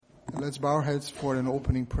Let's bow our heads for an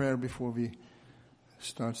opening prayer before we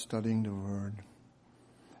start studying the Word.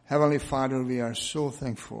 Heavenly Father, we are so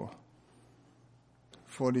thankful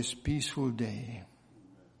for this peaceful day,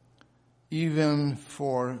 even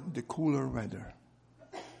for the cooler weather.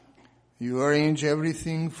 You arrange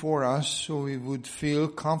everything for us so we would feel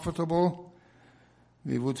comfortable,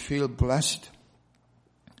 we would feel blessed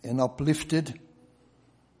and uplifted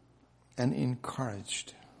and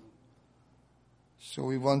encouraged. So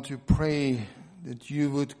we want to pray that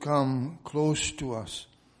you would come close to us,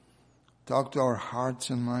 talk to our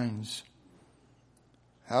hearts and minds,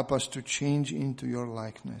 help us to change into your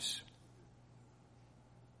likeness.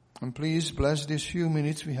 And please bless these few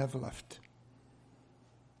minutes we have left.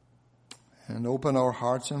 And open our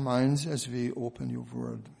hearts and minds as we open your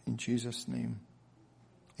word. In Jesus' name,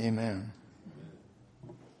 amen.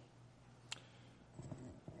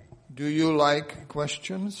 Do you like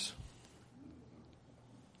questions?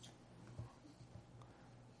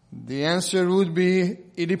 The answer would be,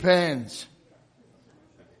 it depends.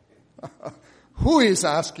 Who is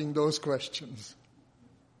asking those questions?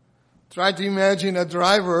 Try to imagine a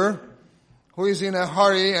driver who is in a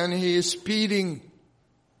hurry and he is speeding.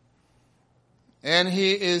 And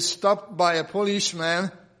he is stopped by a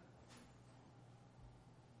policeman.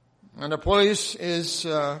 And the police is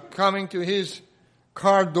coming to his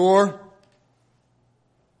car door.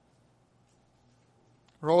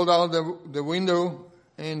 Rolled out the window.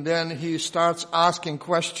 And then he starts asking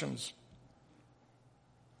questions.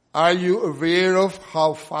 Are you aware of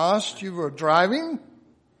how fast you were driving?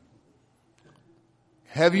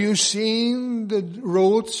 Have you seen the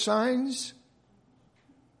road signs?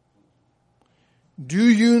 Do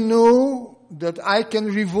you know that I can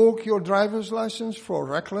revoke your driver's license for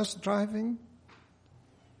reckless driving?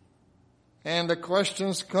 And the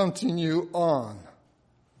questions continue on.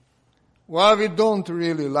 Well, we don't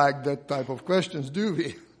really like that type of questions, do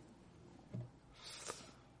we?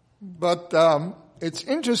 But it's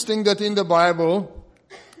interesting that in the Bible,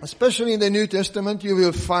 especially in the New Testament, you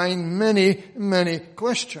will find many, many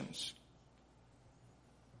questions.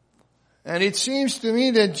 And it seems to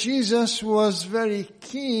me that Jesus was very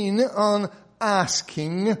keen on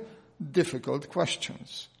asking difficult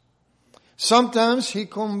questions. Sometimes he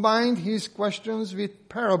combined his questions with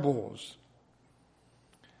parables.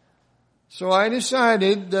 So I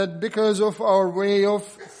decided that because of our way of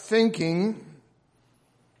thinking,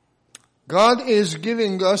 God is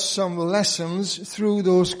giving us some lessons through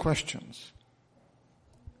those questions.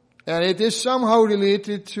 And it is somehow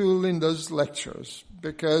related to Linda's lectures,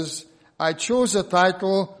 because I chose a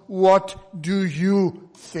title, What Do You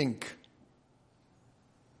Think?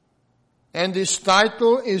 And this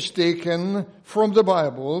title is taken from the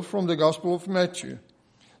Bible, from the Gospel of Matthew.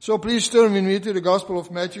 So please turn with me to the Gospel of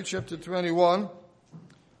Matthew chapter 21,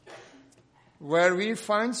 where we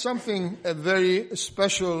find something, a very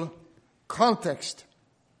special context.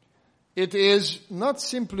 It is not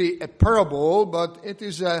simply a parable, but it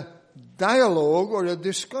is a dialogue or a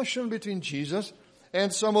discussion between Jesus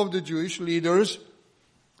and some of the Jewish leaders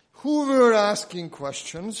who were asking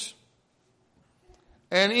questions.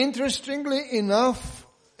 And interestingly enough,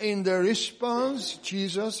 in the response,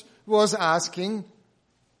 Jesus was asking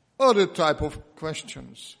other type of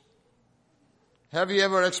questions. Have you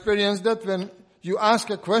ever experienced that when you ask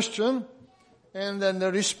a question and then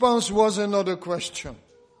the response was another question?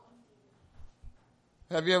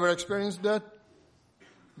 Have you ever experienced that?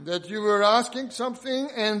 That you were asking something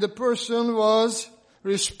and the person was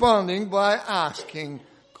responding by asking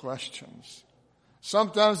questions.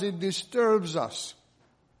 Sometimes it disturbs us.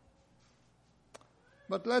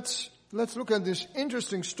 But let's look at this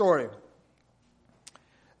interesting story.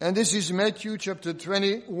 And this is Matthew chapter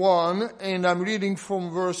 21, and I'm reading from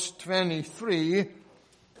verse 23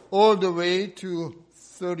 all the way to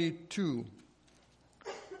 32.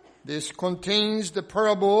 This contains the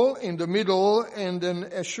parable in the middle and then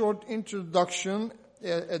a short introduction,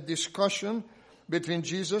 a discussion between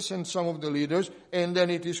Jesus and some of the leaders, and then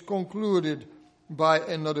it is concluded by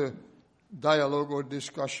another dialogue or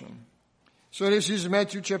discussion. So this is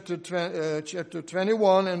Matthew chapter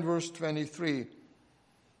 21 and verse 23.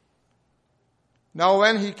 Now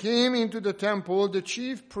when he came into the temple, the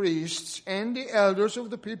chief priests and the elders of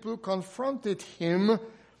the people confronted him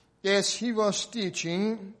as he was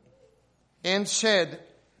teaching and said,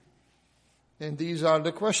 and these are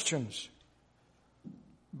the questions,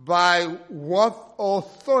 by what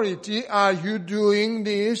authority are you doing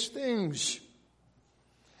these things?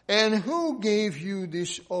 And who gave you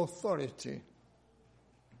this authority?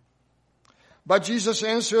 But Jesus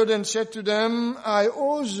answered and said to them, I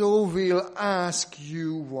also will ask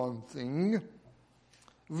you one thing.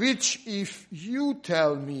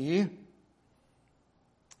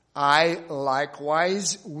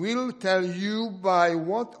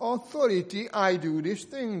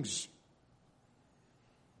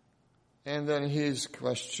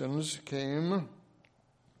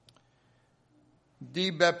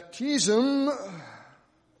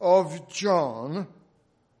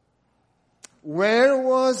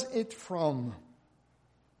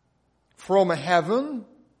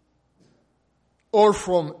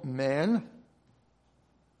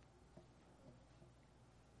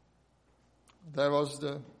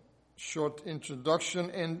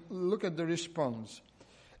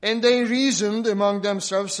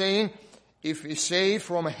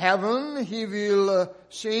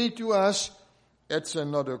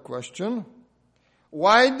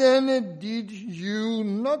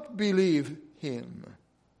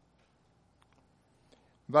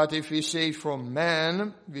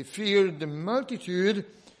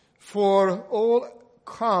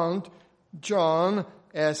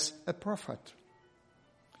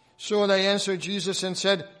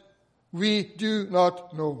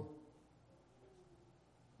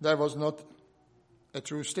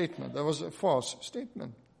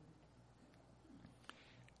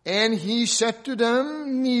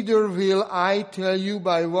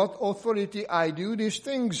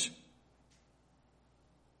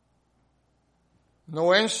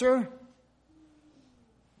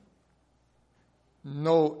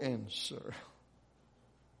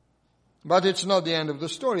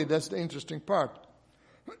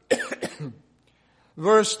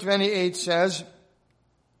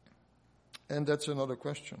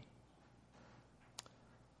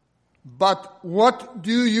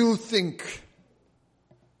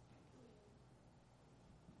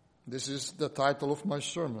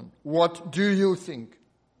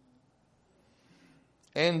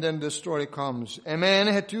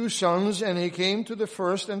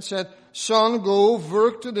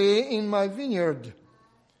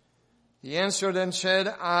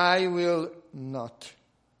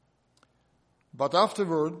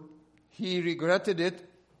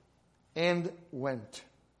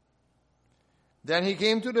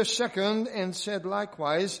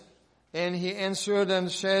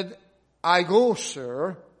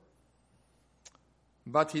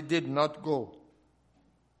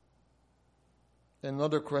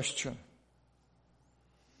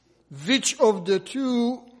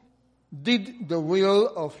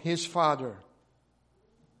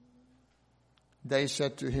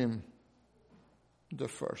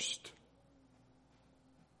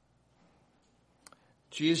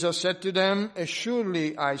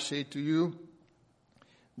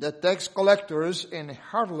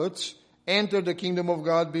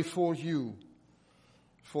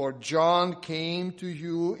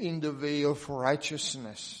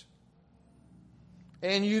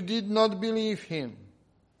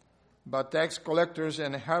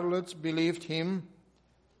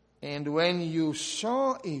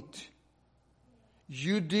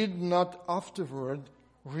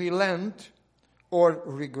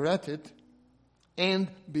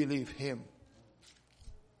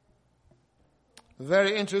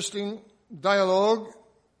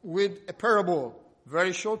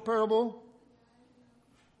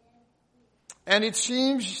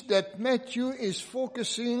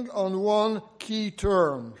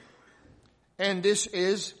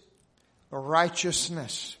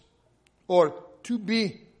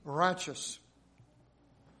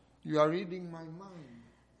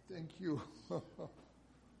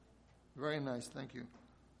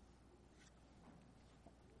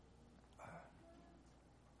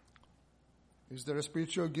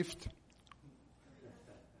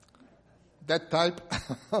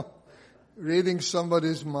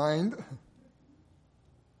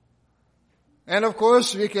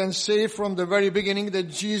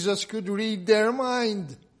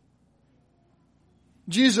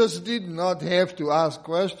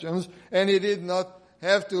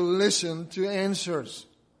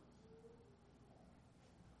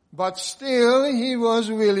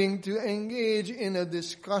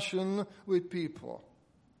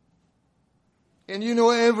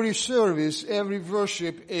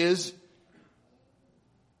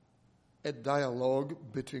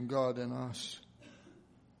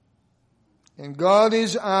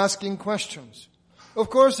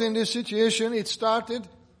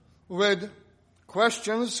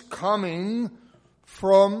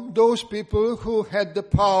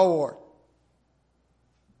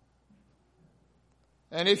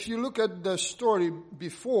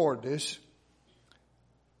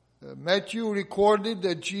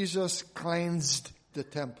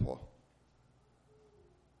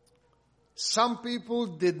 some people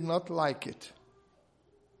did not like it.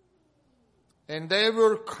 And they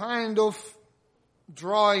were kind of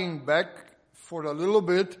drawing back for a little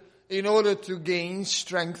bit in order to gain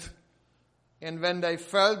strength. And when they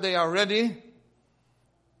felt they are ready,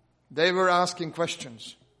 they were asking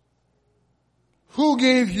questions. Who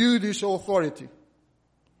gave you this authority?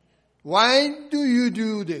 Why do you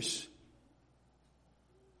do this?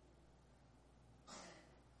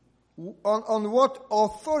 On what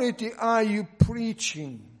authority are you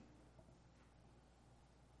preaching?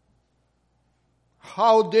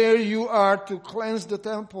 How dare you are to cleanse the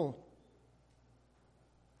temple?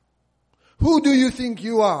 Who do you think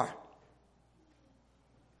you are?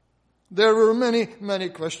 There were many, many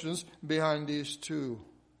questions behind these two.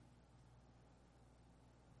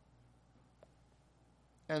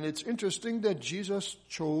 And it's interesting that Jesus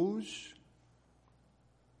chose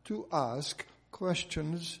to ask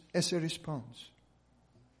questions as a response.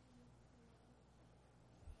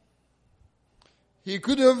 He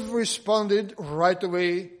could have responded right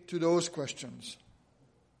away to those questions.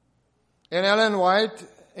 And Ellen White,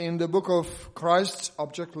 in the book of Christ's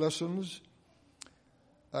Object Lessons,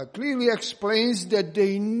 clearly explains that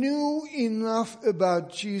they knew enough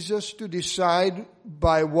about Jesus to decide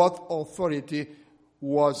by what authority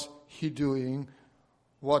was he doing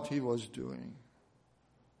what he was doing.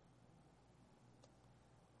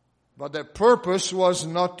 But their purpose was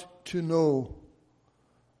not to know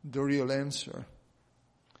the real answer.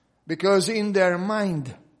 Because in their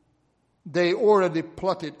mind, they already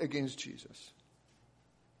plotted against Jesus.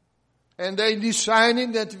 And they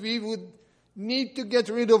decided that we would need to get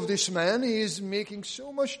rid of this man. He is making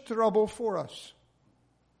so much trouble for us.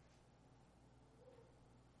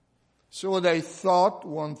 So they thought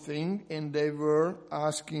one thing and they were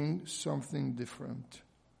asking something different.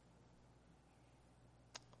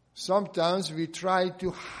 Sometimes we try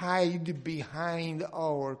to hide behind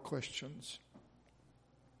our questions.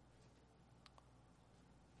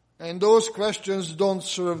 And those questions don't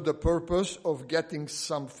serve the purpose of getting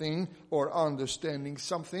something or understanding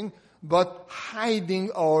something, but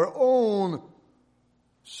hiding our own,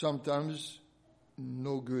 sometimes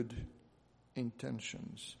no good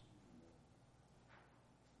intentions.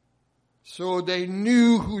 So they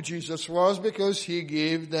knew who Jesus was because he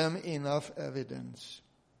gave them enough evidence.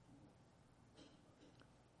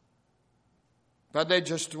 But they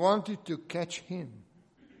just wanted to catch him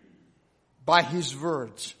by his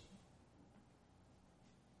words.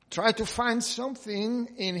 Try to find something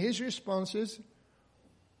in his responses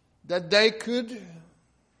that they could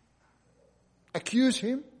accuse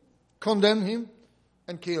him, condemn him,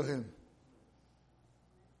 and kill him.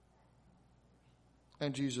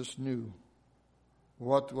 And Jesus knew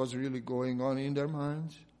what was really going on in their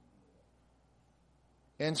minds.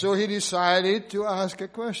 And so he decided to ask a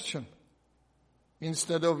question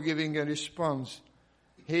instead of giving a response.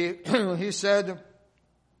 He said,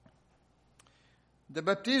 the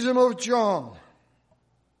baptism of John,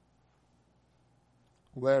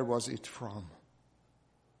 where was it from?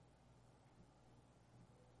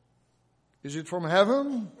 Is it from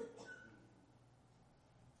heaven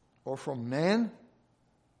or from man?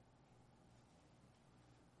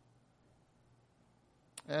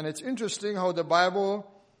 And it's interesting how the Bible,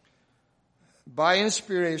 by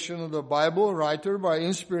inspiration, the Bible writer by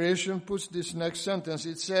inspiration puts this next sentence.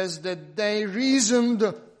 It says that they reasoned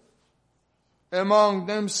among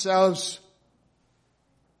themselves.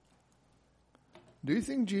 Do you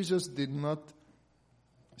think Jesus did not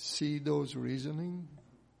see those reasoning?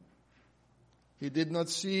 He did not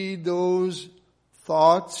see those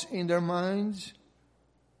thoughts in their minds?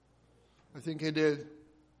 I think he did.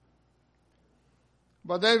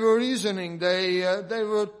 But they were reasoning. They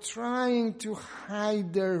were trying to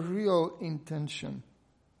hide their real intention.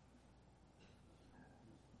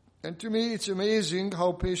 And to me, it's amazing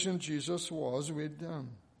how patient Jesus was with them.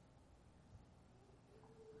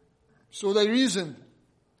 So they reasoned.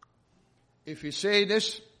 If we say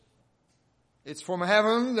this, it's from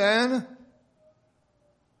heaven, then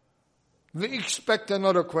we expect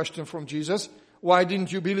another question from Jesus. Why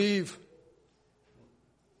didn't you believe?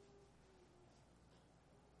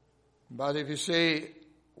 But if you say,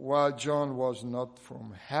 well, John was not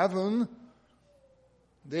from heaven,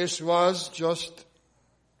 this was just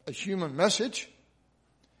a human message,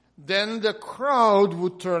 then the crowd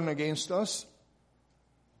would turn against us.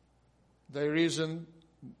 They reasoned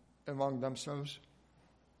among themselves.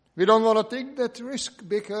 We don't want to take that risk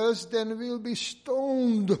because then we'll be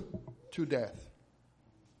stoned to death.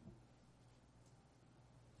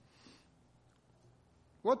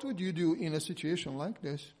 What would you do in a situation like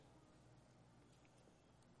this?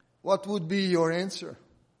 What would be your answer?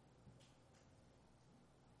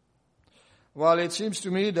 Well, it seems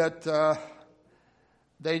to me that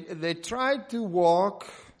they tried to walk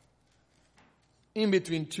in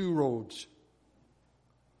between two roads.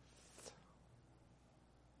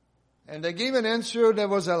 And they gave an answer that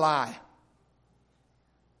was a lie.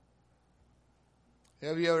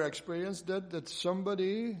 Have you ever experienced that? That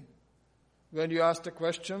somebody, when you asked a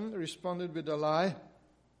question, responded with a lie?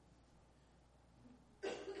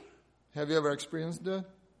 Have you ever experienced that?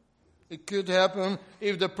 It could happen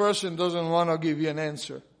if the person doesn't want to give you an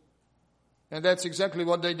answer. And that's exactly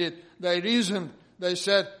what they did. They reasoned. They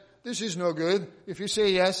said, this is no good. If you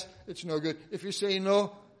say yes, it's no good. If you say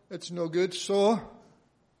no, it's no good. So,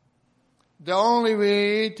 the only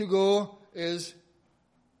way to go is,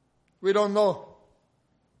 we don't know.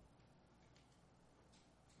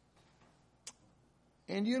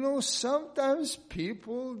 And you know, sometimes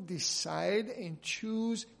people decide and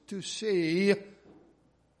choose to say,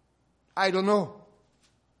 I don't know.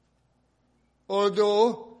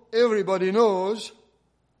 Although everybody knows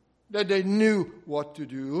that they knew what to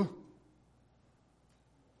do,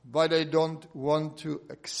 but they don't want to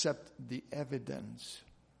accept the evidence.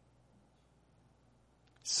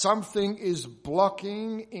 Something is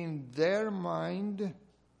blocking in their mind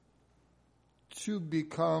to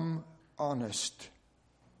become honest.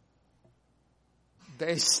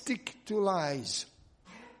 They stick to lies.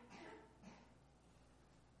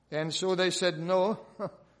 And so they said, no,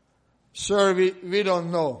 sir, we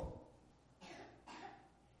don't know.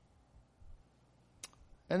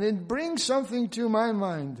 And it brings something to my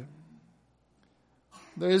mind.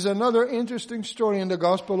 There is another interesting story in the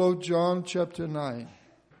Gospel of John, chapter 9.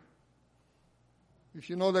 If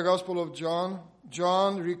you know the Gospel of John,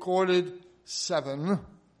 John recorded 7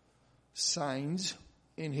 signs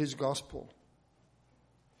in his Gospel.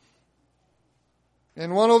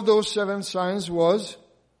 And one of those 7 signs was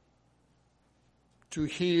to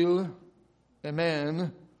heal a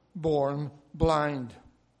man born blind.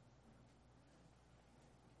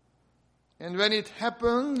 And when it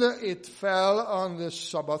happened, it fell on the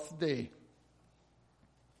Sabbath day.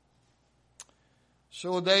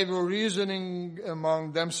 So they were reasoning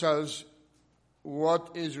among themselves,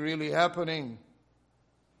 what is really happening?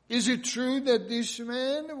 Is it true that this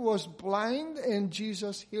man was blind and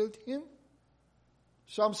Jesus healed him?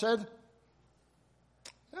 Some said,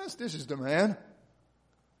 yes, this is the man.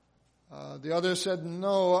 The others said,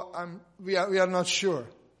 no, we are not sure.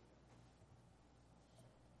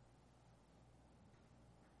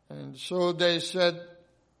 And so they said,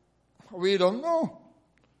 we don't know.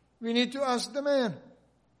 We need to ask the man.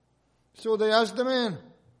 So they asked the man,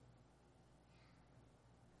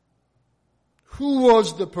 who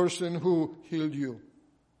was the person who healed you?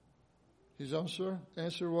 His answer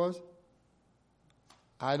was,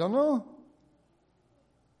 I don't know.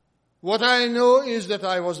 What I know is that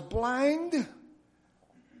I was blind,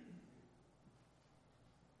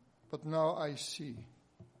 but now I see.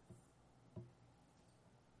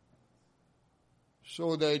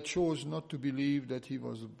 So they chose not to believe that he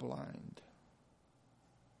was blind.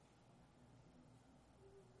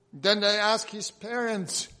 Then they asked his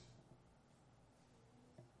parents.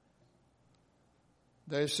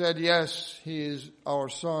 They said, yes, he is our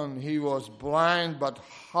son. He was blind, but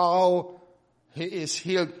how he is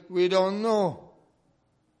healed, we don't know.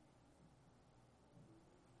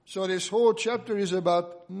 So this whole chapter is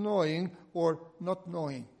about knowing or not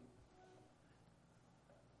knowing.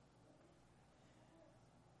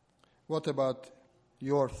 What about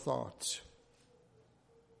your thoughts?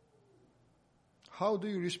 How do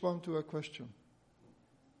you respond to a question?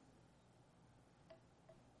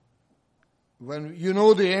 When you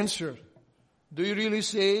know the answer, do you really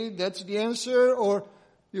say that's the answer, or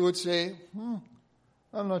you would say,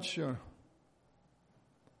 I'm not sure.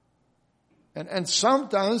 And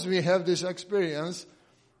sometimes we have this experience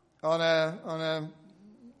on a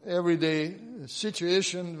everyday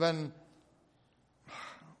situation when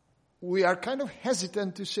we are kind of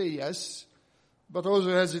hesitant to say yes, but also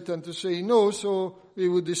hesitant to say no, so we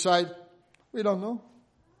would decide, we don't know.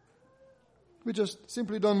 We just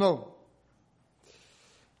simply don't know.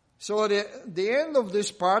 So the end of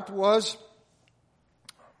this part was,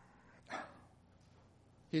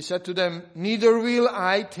 he said to them, neither will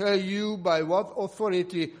I tell you by what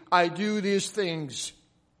authority I do these things.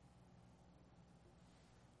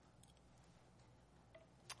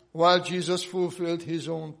 While Jesus fulfilled his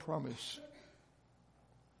own promise.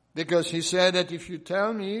 Because he said that if you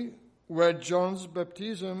tell me where John's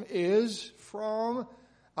baptism is from,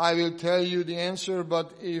 I will tell you the answer,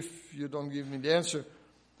 but if you don't give me the answer,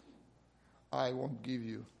 I won't give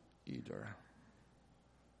you either.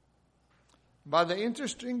 But the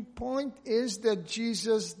interesting point is that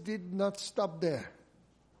Jesus did not stop there.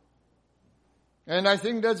 And I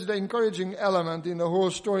think that's the encouraging element in the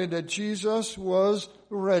whole story, that Jesus was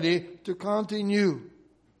ready to continue.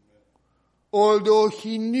 Although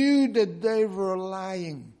he knew that they were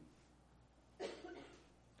lying.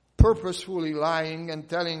 Purposefully lying and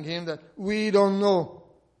telling him that we don't know.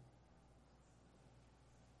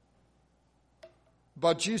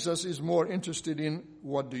 But Jesus is more interested in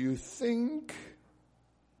what do you think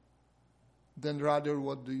than rather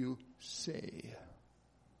what do you say.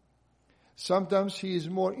 Sometimes he is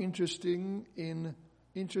more interested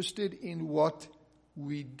in what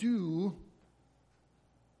we do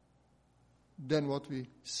than what we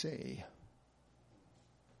say.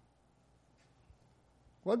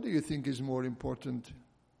 What do you think is more important?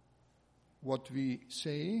 What we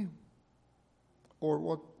say or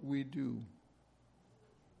what we do?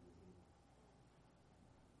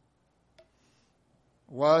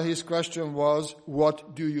 Well, his question was,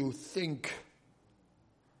 what do you think?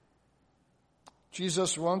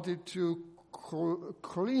 Jesus wanted to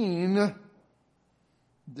clean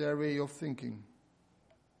their way of thinking.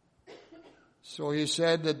 So he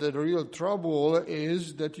said that the real trouble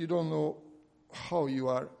is that you don't know how you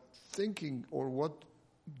are thinking or what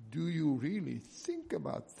do you really think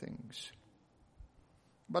about things.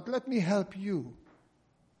 But let me help you.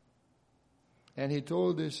 And he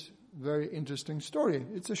told this very interesting story.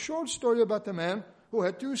 It's a short story about a man who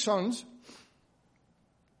had 2 sons.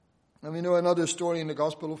 And we know another story in the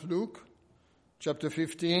Gospel of Luke, chapter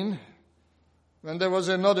 15, when there was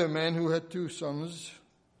another man who had 2 sons.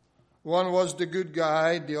 One was the good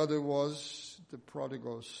guy, the other was the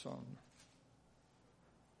prodigal son.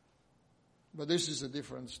 But this is a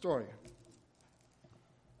different story.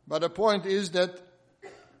 But the point is that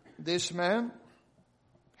this man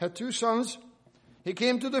had 2 sons. He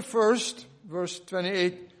came to the first, verse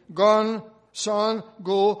 28, "Gone, son,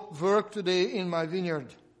 go work today in my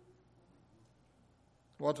vineyard."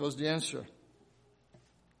 What was the answer?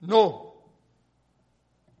 No.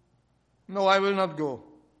 No, I will not go.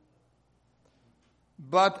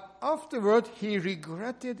 But afterward he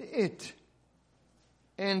regretted it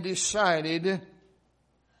and decided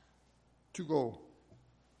to go.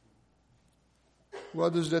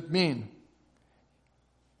 What does that mean?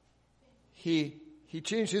 He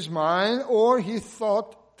changed his mind, or he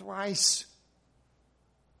thought twice.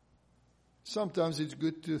 Sometimes it's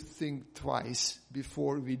good to think twice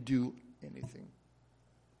before we do anything.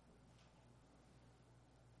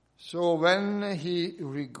 So when he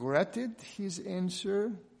regretted his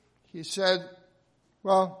answer, he said,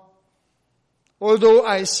 well, although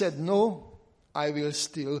I said no, I will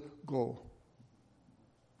still go.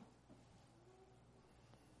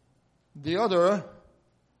 The other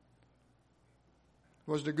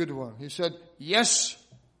was the good one. He said, yes.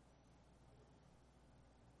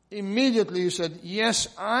 Immediately he said, yes,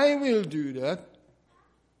 I will do that.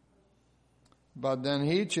 But then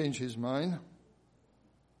he changed his mind.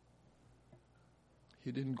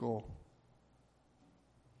 He didn't go.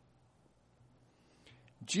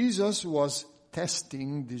 Jesus was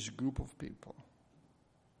testing this group of people.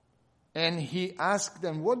 And he asked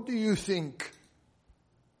them, what do you think?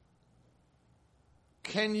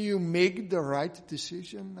 Can you make the right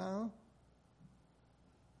decision now?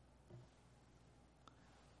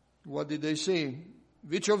 What did they say?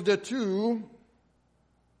 Which of the 2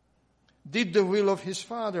 did the will of his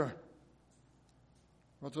father?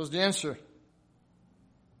 What was the answer?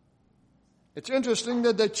 It's interesting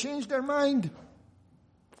that they changed their mind.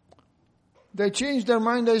 They changed their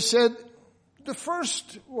mind. They said, the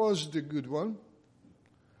first was the good one.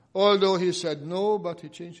 Although he said no, but he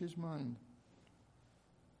changed his mind.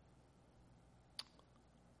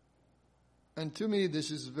 And to me,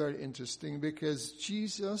 this is very interesting because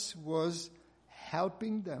Jesus was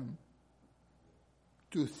helping them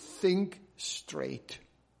to think straight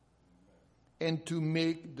and to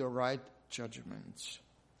make the right judgments.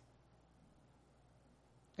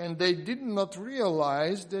 And they did not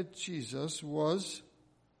realize that Jesus was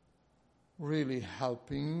really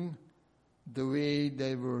helping the way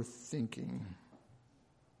they were thinking.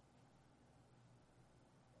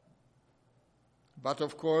 But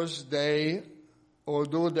of course,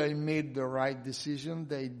 although they made the right decision,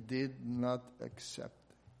 they did not accept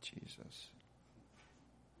Jesus.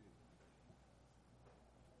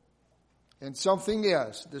 And something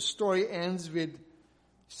else. The story ends with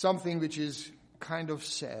something which is kind of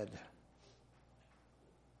sad.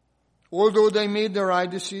 Although they made the right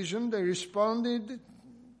decision, they responded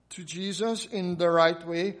to Jesus in the right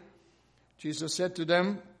way. Jesus said to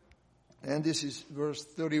them, And this is verse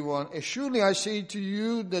 31. Surely I say to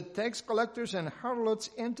you that tax collectors and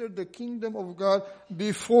harlots entered the kingdom of God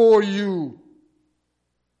before you.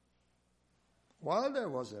 Well, that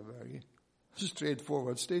was a very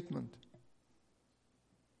straightforward statement.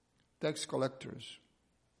 Tax collectors,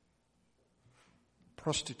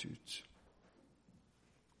 prostitutes.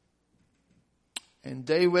 And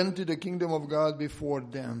they went to the kingdom of God before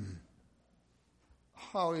them.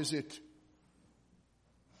 How is it?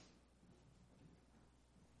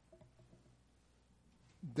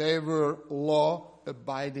 They were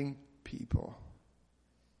law-abiding people.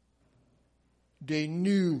 They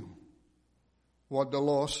knew what the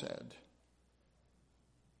law said.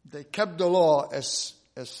 They kept the law as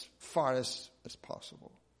far as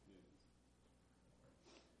possible.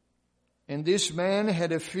 And this man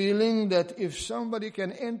had a feeling that if somebody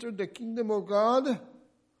can enter the kingdom of God,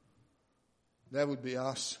 that would be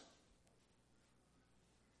us.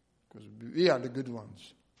 Because we are the good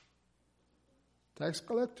ones. Tax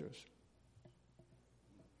collectors,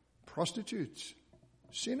 prostitutes,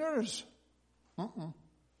 sinners.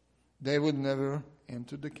 They would never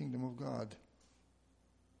enter the kingdom of God.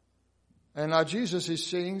 And now Jesus is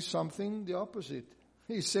saying something the opposite.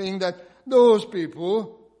 He's saying that those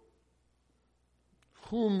people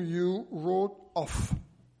whom you wrote off,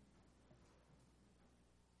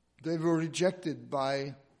 they were rejected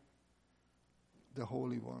by the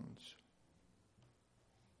holy ones.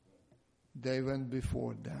 They went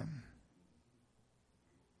before them.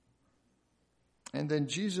 And then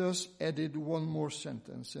Jesus added one more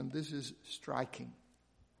sentence, and this is striking.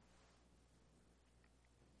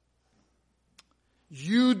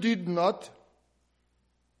 You did not,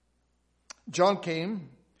 John came,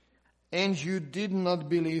 and you did not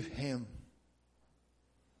believe him.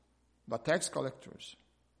 But tax collectors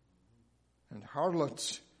and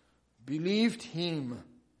harlots believed him.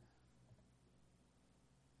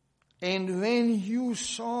 And when you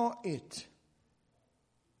saw it,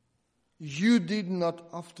 you did not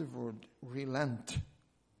afterward relent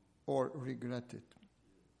or regret it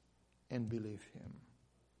and believe him.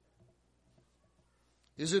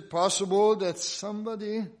 Is it possible that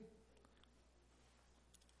somebody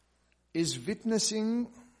is witnessing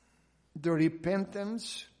the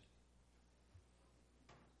repentance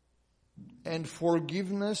and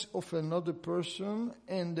forgiveness of another person,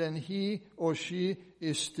 and then he or she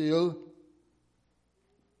is still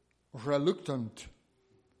reluctant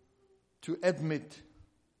to admit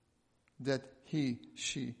that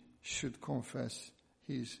she should confess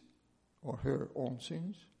his or her own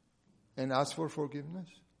sins and ask for forgiveness?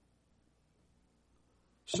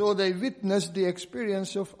 So they witnessed the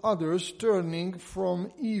experience of others turning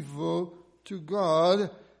from evil to God,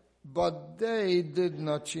 but they did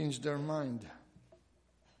not change their mind.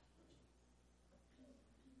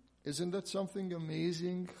 Isn't that something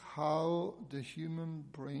amazing how the human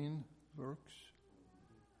brain works?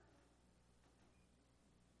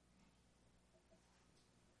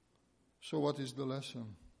 So what is the lesson?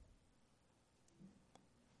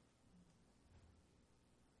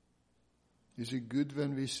 Is it good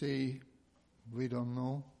when we say we don't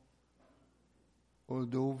know,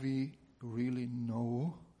 although we really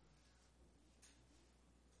know?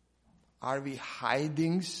 Are we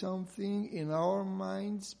hiding something in our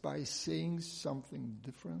minds by saying something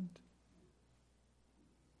different?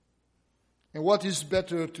 And what is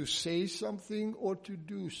better, to say something or to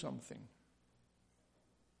do something?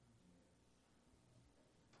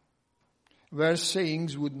 Where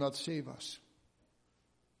sayings would not save us.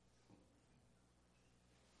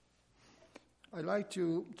 I'd like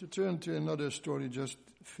to turn to another story, just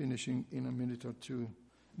finishing in a minute or two.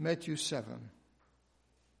 Matthew 7.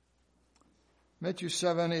 Matthew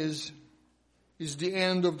 7 is the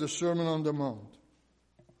end of the Sermon on the Mount.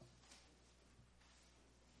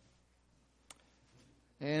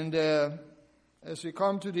 And as we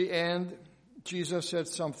come to the end, Jesus said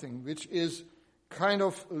something which is kind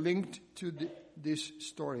of linked to this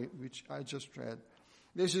story which I just read.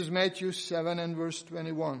 This is Matthew 7 and verse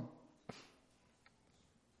 21.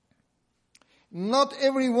 Not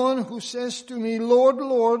everyone who says to me, Lord,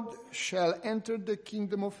 Lord, shall enter the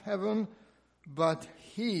kingdom of heaven, but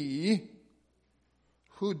he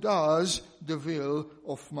who does the will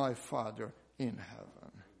of my Father in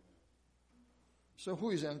heaven. So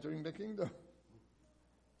who is entering the kingdom?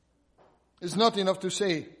 It's not enough to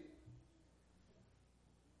say.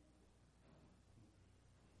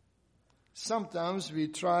 Sometimes we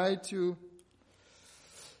try to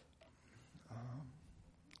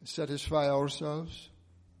satisfy ourselves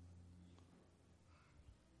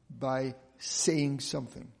by saying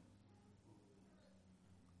something.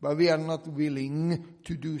 but we are not willing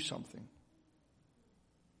to do something.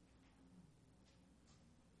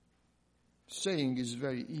 Saying is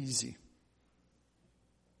very easy.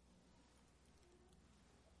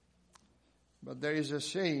 But there is a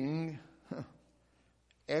saying,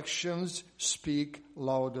 actions speak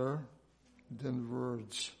louder than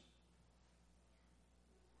words.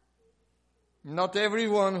 Not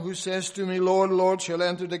everyone who says to me, Lord, Lord, shall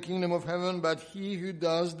enter the kingdom of heaven, but he who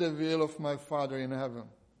does the will of my Father in heaven.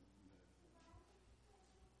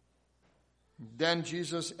 Then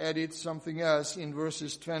Jesus added something else in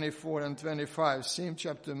verses 24 and 25, same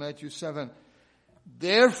chapter, Matthew 7.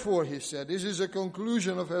 Therefore, he said, this is a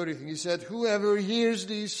conclusion of everything. He said, whoever hears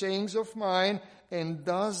these sayings of mine and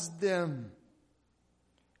does them,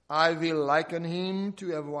 I will liken him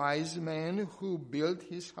to a wise man who built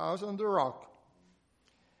his house on the rock.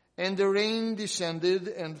 And the rain descended,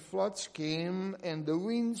 and floods came, and the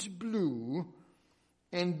winds blew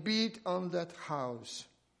and beat on that house.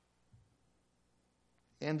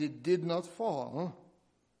 And it did not fall,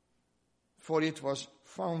 for it was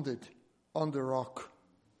founded on the rock.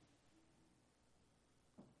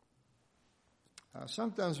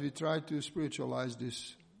 Sometimes we try to spiritualize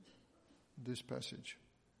this passage.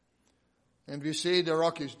 And we say the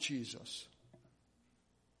rock is Jesus.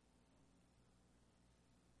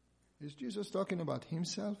 Is Jesus talking about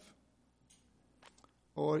himself?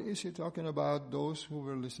 Or is he talking about those who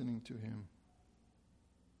were listening to him?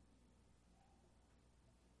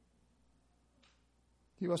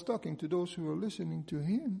 He was talking to those who were listening to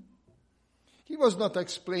him. He was not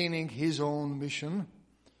explaining his own mission,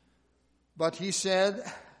 but he said,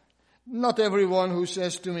 not everyone who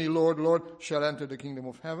says to me, Lord, Lord, shall enter the kingdom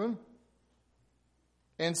of heaven.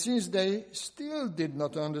 And since they still did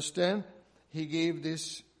not understand, he gave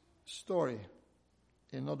this story,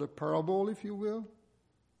 another parable, if you will.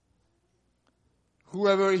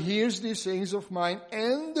 Whoever hears these sayings of mine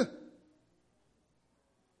and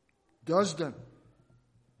does them.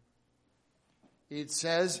 It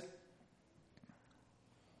says,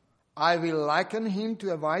 I will liken him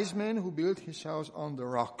to a wise man who built his house on the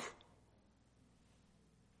rock.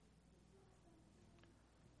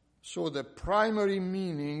 So the primary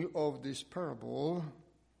meaning of this parable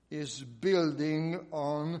is building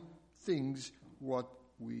on things what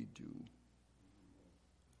we do.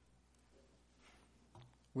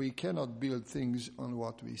 We cannot build things on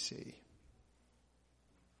what we say.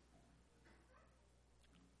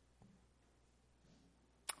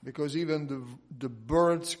 Because even the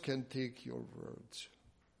birds can take your words.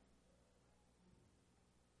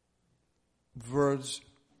 Words,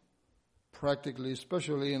 practically,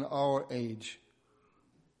 especially in our age,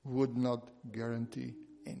 would not guarantee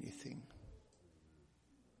anything.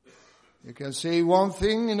 You can say one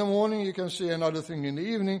thing in the morning, you can say another thing in the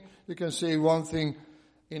evening, you can say one thing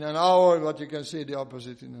in an hour, but you can say the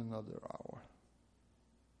opposite in another hour.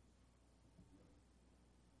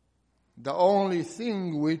 The only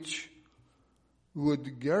thing which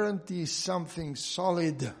would guarantee something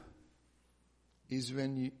solid is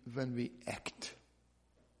when we act.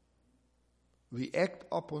 We act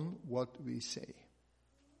upon what we say.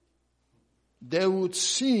 They would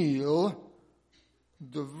seal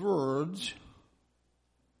the words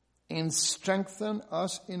and strengthen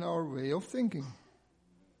us in our way of thinking.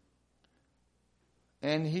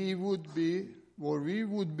 And he would be, or we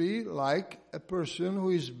would be like a person who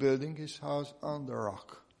is building his house on the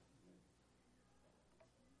rock.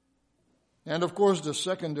 And of course the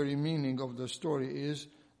secondary meaning of the story is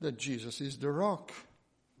that Jesus is the rock.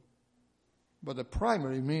 But the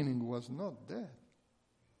primary meaning was not that.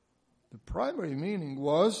 The primary meaning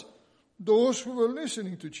was those who were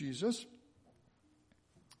listening to Jesus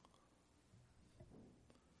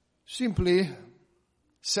simply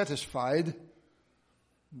satisfied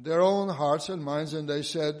their own hearts and minds, and they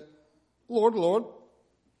said, Lord, Lord,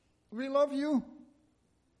 we love you.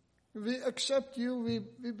 We accept you.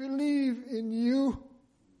 We believe in you.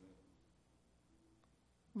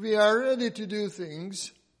 We are ready to do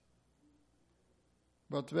things.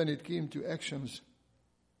 But when it came to actions,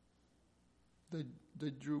 they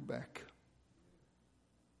drew back.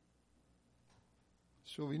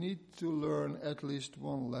 So we need to learn at least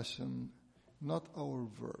one lesson, not our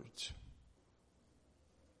words,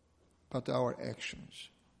 but our actions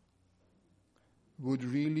would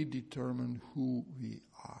really determine who we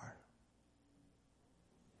are.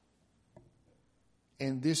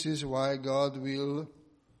 And this is why God will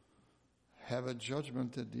have a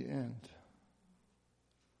judgment at the end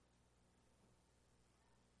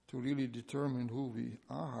to really determine who we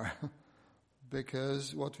are.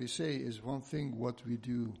 Because what we say is one thing, what we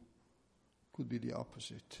do could be the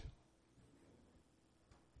opposite.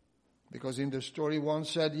 Because in the story one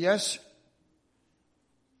said yes,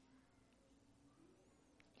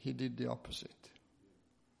 he did the opposite.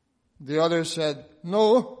 The other said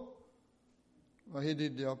no, well, he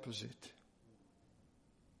did the opposite.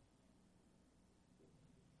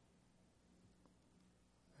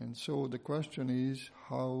 And so the question is,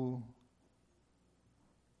 how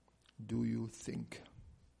do you think?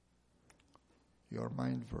 Your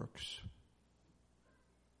mind works.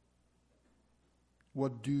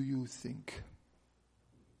 What do you think?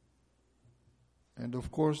 And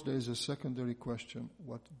of course, there is a secondary question.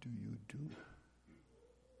 What do you do?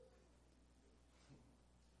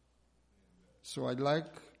 So I'd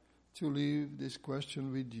like to leave this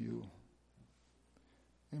question with you.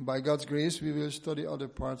 And by God's grace, we will study other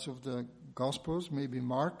parts of the Gospels, maybe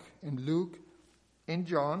Mark and Luke and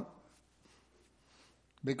John,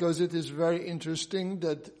 because it is very interesting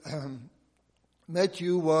that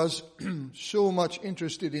Matthew was so much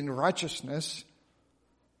interested in righteousness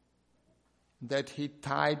that he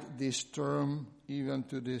tied this term even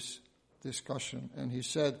to this discussion. And he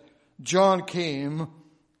said, John came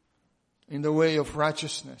in the way of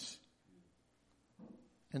righteousness.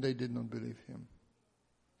 And they did not believe him.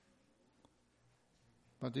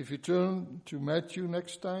 But if you turn to Matthew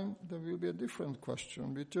next time, there will be a different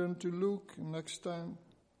question. We turn to Luke next time,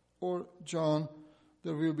 or John,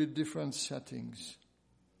 there will be different settings.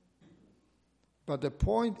 But the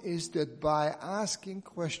point is that by asking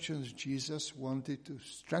questions, Jesus wanted to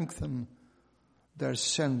strengthen their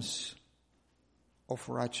sense of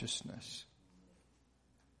righteousness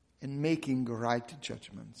and making right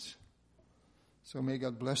judgments. So may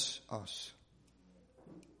God bless us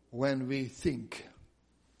when we think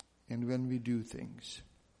and when we do things.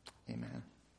 Amen.